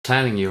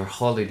Planning your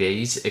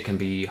holidays, it can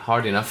be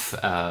hard enough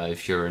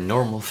if you're a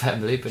normal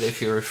family, but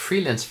if you're a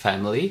freelance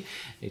family,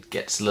 it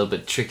gets a little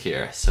bit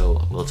trickier.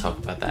 So we'll talk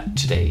about that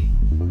today.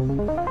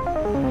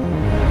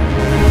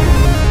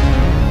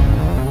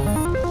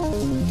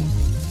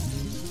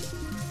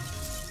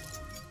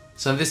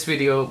 So in this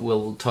video,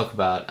 we'll talk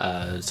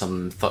about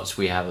some thoughts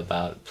we have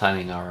about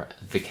planning our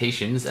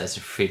vacations as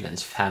a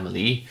freelance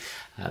family.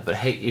 But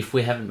hey, if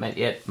we haven't met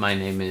yet, my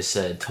name is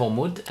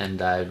Tormod,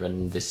 and I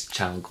run this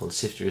channel called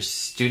Sifter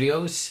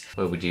Studios,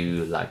 where we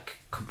do like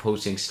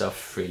composing stuff,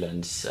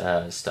 freelance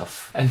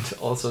stuff, and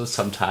also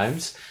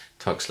sometimes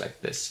talks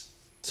like this.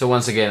 So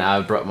once again, I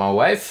brought my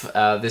wife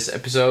this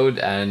episode,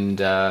 and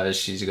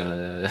she's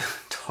gonna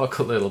talk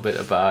a little bit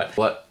about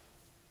what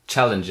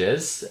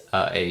challenges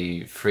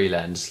a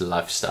freelance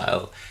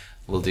lifestyle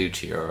will do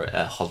to your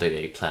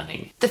holiday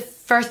planning. The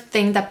first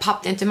thing that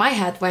popped into my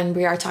head when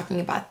we are talking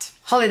about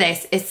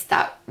holidays is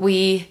that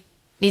we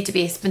need to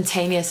be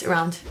spontaneous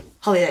around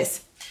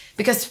holidays,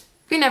 because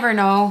we never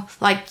know,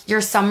 like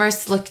your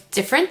summers look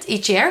different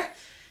each year.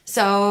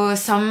 So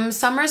some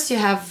summers you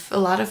have a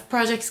lot of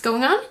projects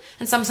going on,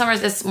 and some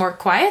summers it's more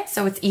quiet,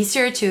 so it's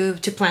easier to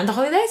plan the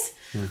holidays.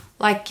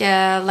 Like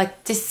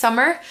this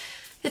summer,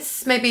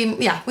 it's maybe,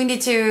 we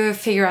need to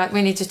figure out,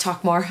 we need to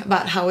talk more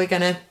about how we're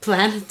gonna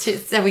plan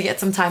that we get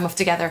some time off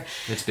together.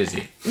 It's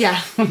busy.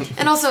 Yeah.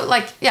 And also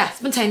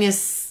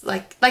spontaneous,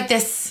 like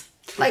this.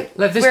 Like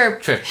this we're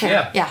trip.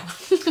 here. Yeah.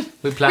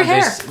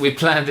 We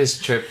planned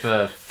this trip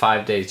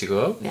 5 days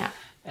ago. Yeah.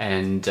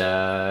 And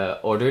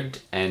ordered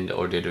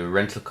a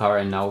rental car,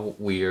 and now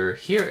we're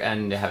here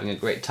and having a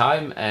great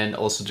time, and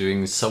also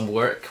doing some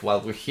work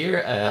while we're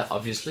here,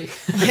 obviously.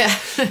 Yeah.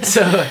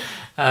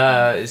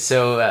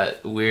 So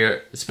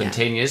we're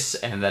spontaneous,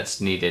 and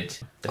that's needed.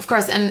 Of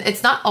course, and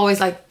it's not always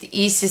like the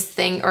easiest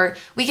thing, or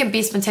we can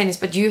be spontaneous,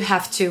 but you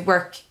have to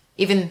work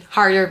even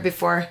harder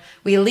before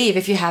we leave.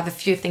 If you have a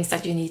few things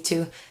that you need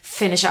to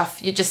finish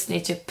off, you just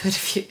need to put a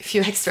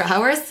few extra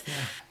hours.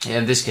 Yeah,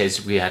 in this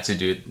case, we had to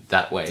do it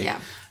that way. Yeah.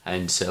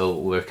 And so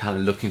we're kind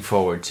of looking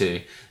forward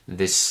to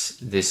this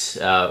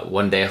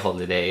 1 day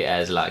holiday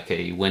as like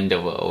a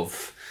window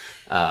of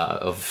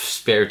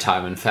spare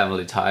time and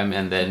family time,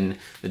 and then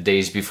the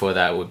days before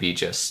that would be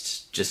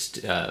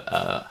just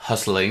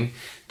hustling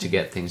to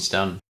get things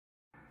done.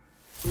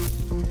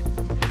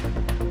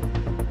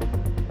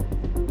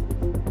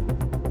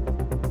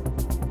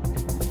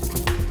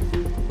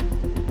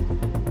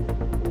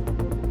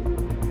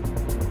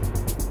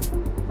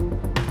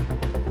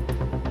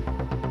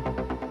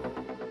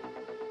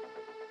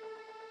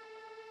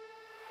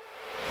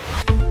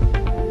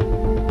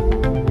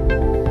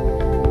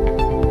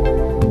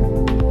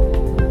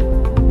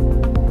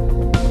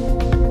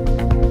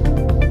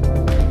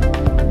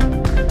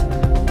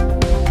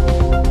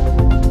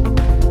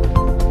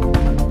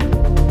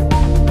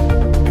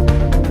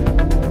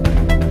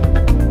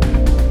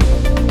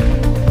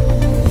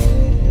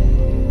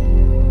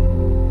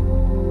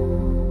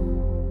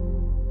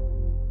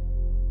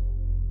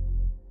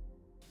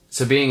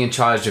 So being in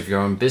charge of your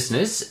own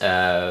business,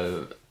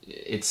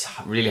 it's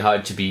really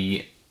hard to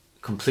be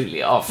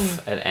completely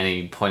off at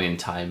any point in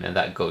time, and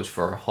that goes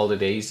for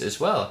holidays as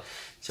well.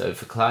 So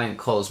if a client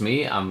calls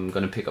me, I'm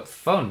going to pick up the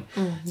phone.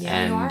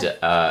 And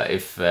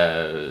if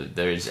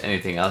there's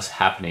anything else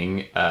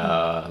happening,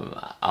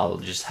 I'll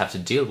just have to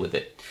deal with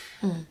it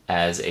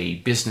as a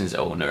business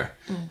owner.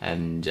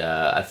 And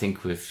I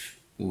think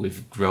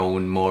we've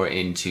grown more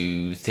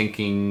into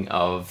thinking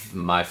of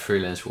my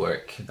freelance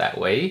work that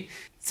way.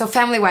 So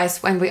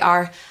family-wise, when we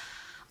are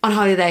on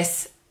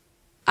holidays,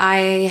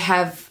 I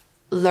have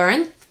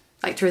learned,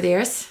 like through the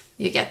years,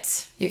 you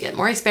get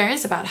more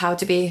experience about how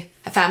to be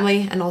a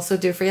family and also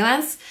do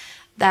freelance,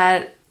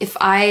 that if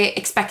I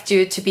expect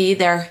you to be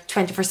there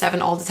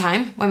 24/7 all the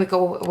time when we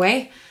go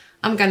away,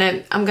 I'm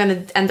gonna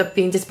end up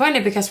being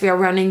disappointed, because we are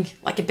running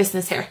like a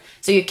business here.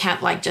 So you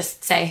can't like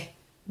just say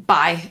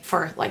bye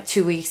for like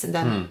 2 weeks and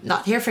then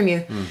not hear from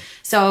you.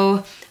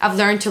 So I've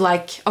learned to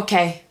like,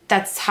 okay,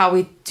 that's how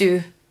we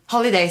do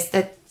holidays,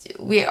 that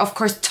we of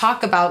course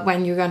talk about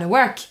when you're gonna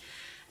work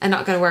and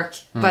not gonna work,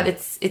 but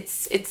it's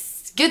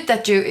good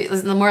that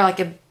it's more like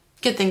a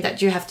good thing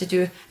that you have to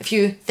do a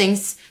few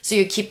things so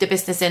you keep the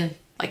business in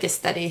like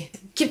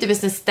keep the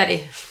business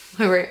steady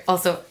when we're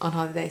also on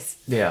holidays.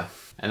 Yeah.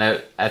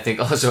 And I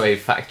think also a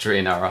factor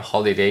in our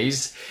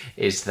holidays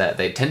is that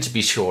they tend to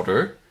be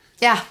shorter.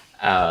 Yeah.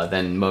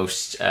 Than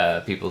most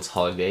people's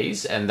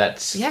holidays, and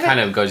that's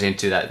kind of goes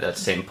into that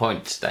same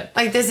point, that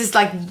like this is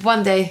like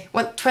 1 day,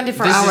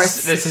 24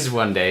 hours. This is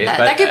 1 day.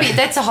 That could be,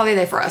 that's a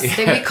holiday for us.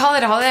 Yeah. We call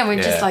it a holiday, and we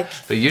just like.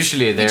 But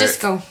usually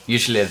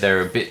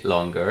they're a bit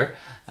longer.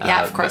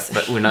 Yeah, of course.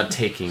 But we're not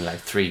taking like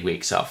 3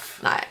 weeks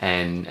off,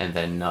 and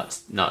then not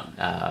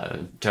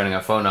turning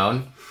our phone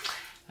on.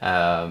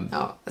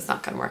 No, it's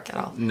not gonna work at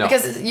all. No.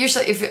 Because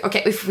usually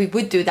if we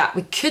would do that,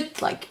 we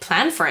could like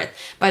plan for it,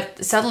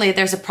 but suddenly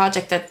there's a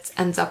project that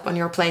ends up on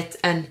your plate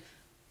and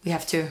we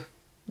have to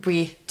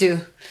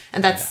redo,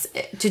 and that's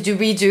to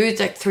redo it's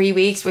like 3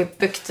 weeks. We've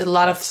booked a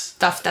lot of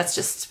stuff that's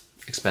just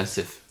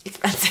expensive.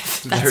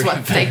 expensive. That's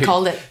what they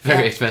called it.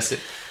 Very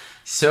expensive.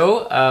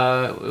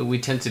 So we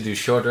tend to do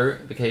shorter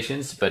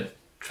vacations, but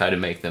try to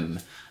make them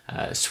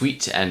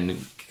sweet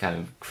and kind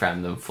of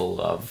cram them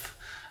full of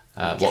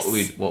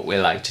what we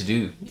like to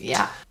do.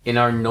 Yeah. In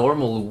our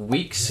normal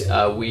weeks,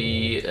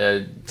 we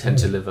tend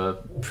to live a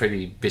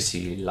pretty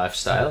busy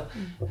lifestyle,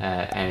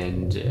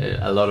 and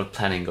a lot of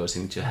planning goes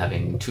into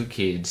having 2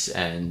 kids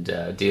and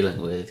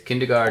dealing with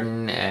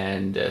kindergarten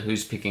and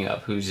who's picking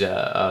up, who's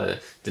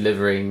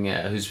delivering,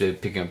 who's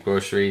picking up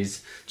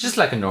groceries, just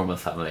like a normal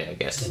family, I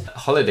guess.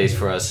 Holidays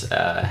for us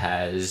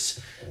has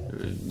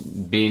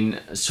been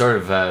sort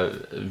of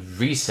a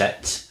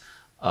reset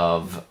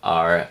of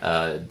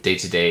our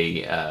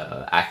day-to-day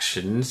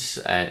actions,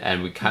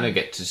 and we kind of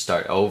get to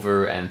start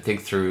over and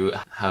think through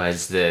how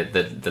has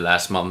the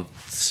last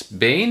month's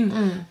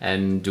been,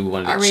 and do we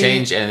want to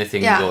change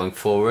anything going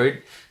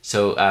forward.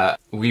 So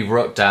we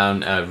wrote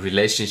down a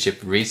relationship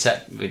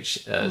reset,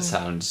 which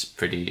sounds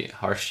pretty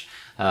harsh,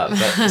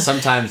 but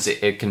sometimes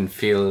it can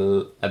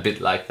feel a bit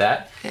like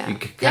that. You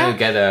can kind of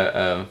get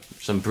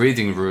some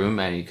breathing room,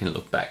 and you can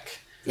look back.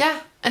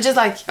 Yeah. And just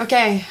like,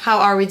 okay, how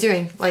are we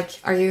doing? Like,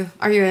 are you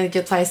in a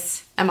good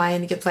place? Am I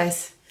in a good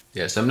place?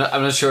 Yes, I'm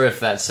not sure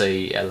if that's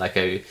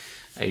a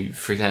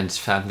freelance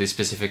family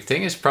specific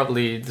thing. It's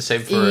probably the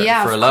same for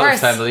a lot of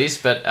families,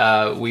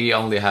 but we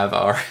only have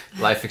our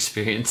life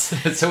experience.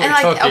 So we're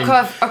talking.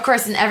 Of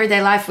course, in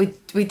everyday life,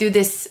 we do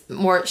this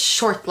more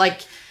short,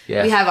 like.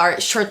 Yeah. We have our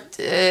short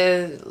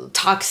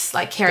talks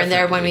like here and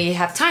there when we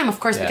have time, of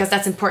course, because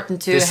that's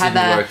important to have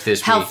a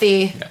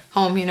healthy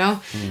home, you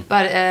know.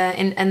 But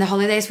in the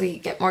holidays, we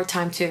get more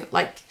time to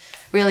like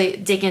really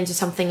dig into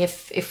something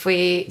if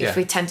we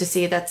tend to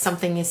see that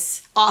something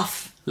is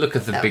off. Look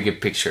at the bigger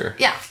picture.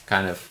 Yeah.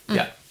 Kind of.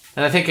 Yeah.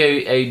 And I think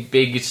a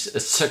big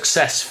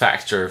success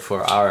factor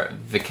for our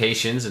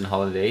vacations and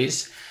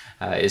holidays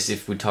is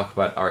if we talk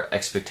about our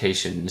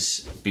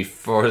expectations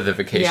before the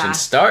vacation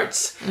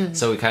starts,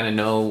 so we kind of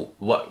know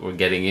what we're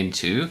getting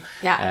into,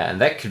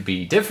 and that could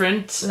be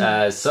different.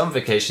 Some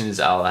vacations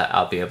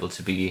I'll be able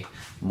to be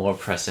more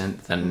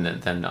present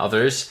than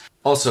others.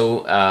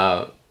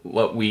 Also,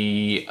 what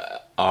we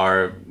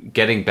are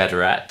getting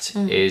better at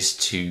is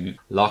to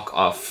lock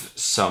off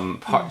some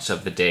parts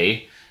of the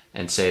day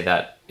and say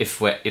that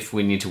if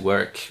we need to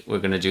work, we're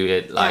going to do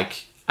it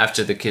like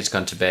after the kids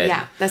gone to bed,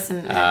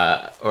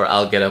 or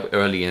I'll get up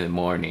early in the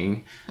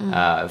morning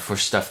for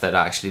stuff that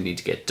I actually need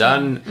to get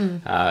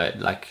done.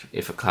 Like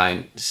if a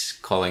client's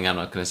calling, I'm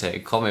not going to say,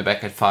 call me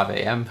back at 5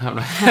 a.m. I'm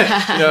not,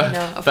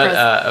 no,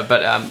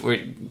 but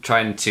we're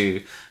trying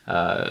to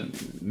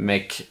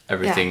make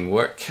everything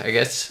work, I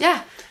guess.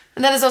 Yeah,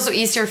 and then it's also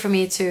easier for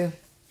me to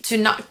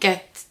not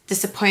get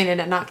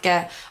disappointed and not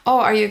get, oh,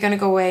 are you going to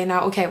go away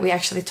now? Okay, we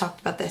actually talked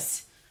about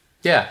this.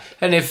 Yeah,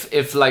 and if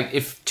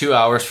 2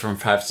 hours from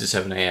 5 to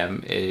 7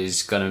 a.m.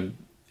 is gonna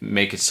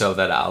make it so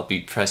that I'll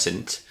be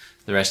present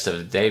the rest of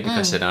the day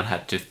because I don't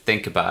have to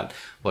think about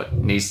what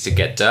needs to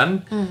get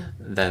done,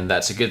 then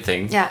that's a good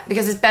thing. Yeah,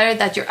 because it's better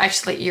that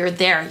you're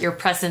there, you're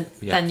present,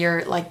 than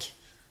you're like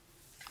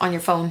on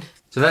your phone.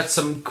 So that's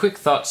some quick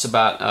thoughts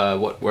about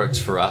what works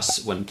for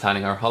us when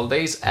planning our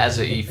holidays as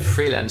a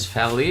freelance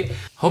family.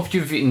 Hope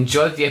you've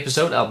enjoyed the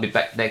episode. I'll be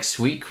back next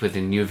week with a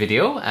new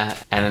video.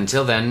 And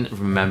until then,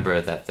 remember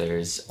that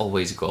there's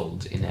always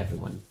gold in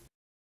everyone.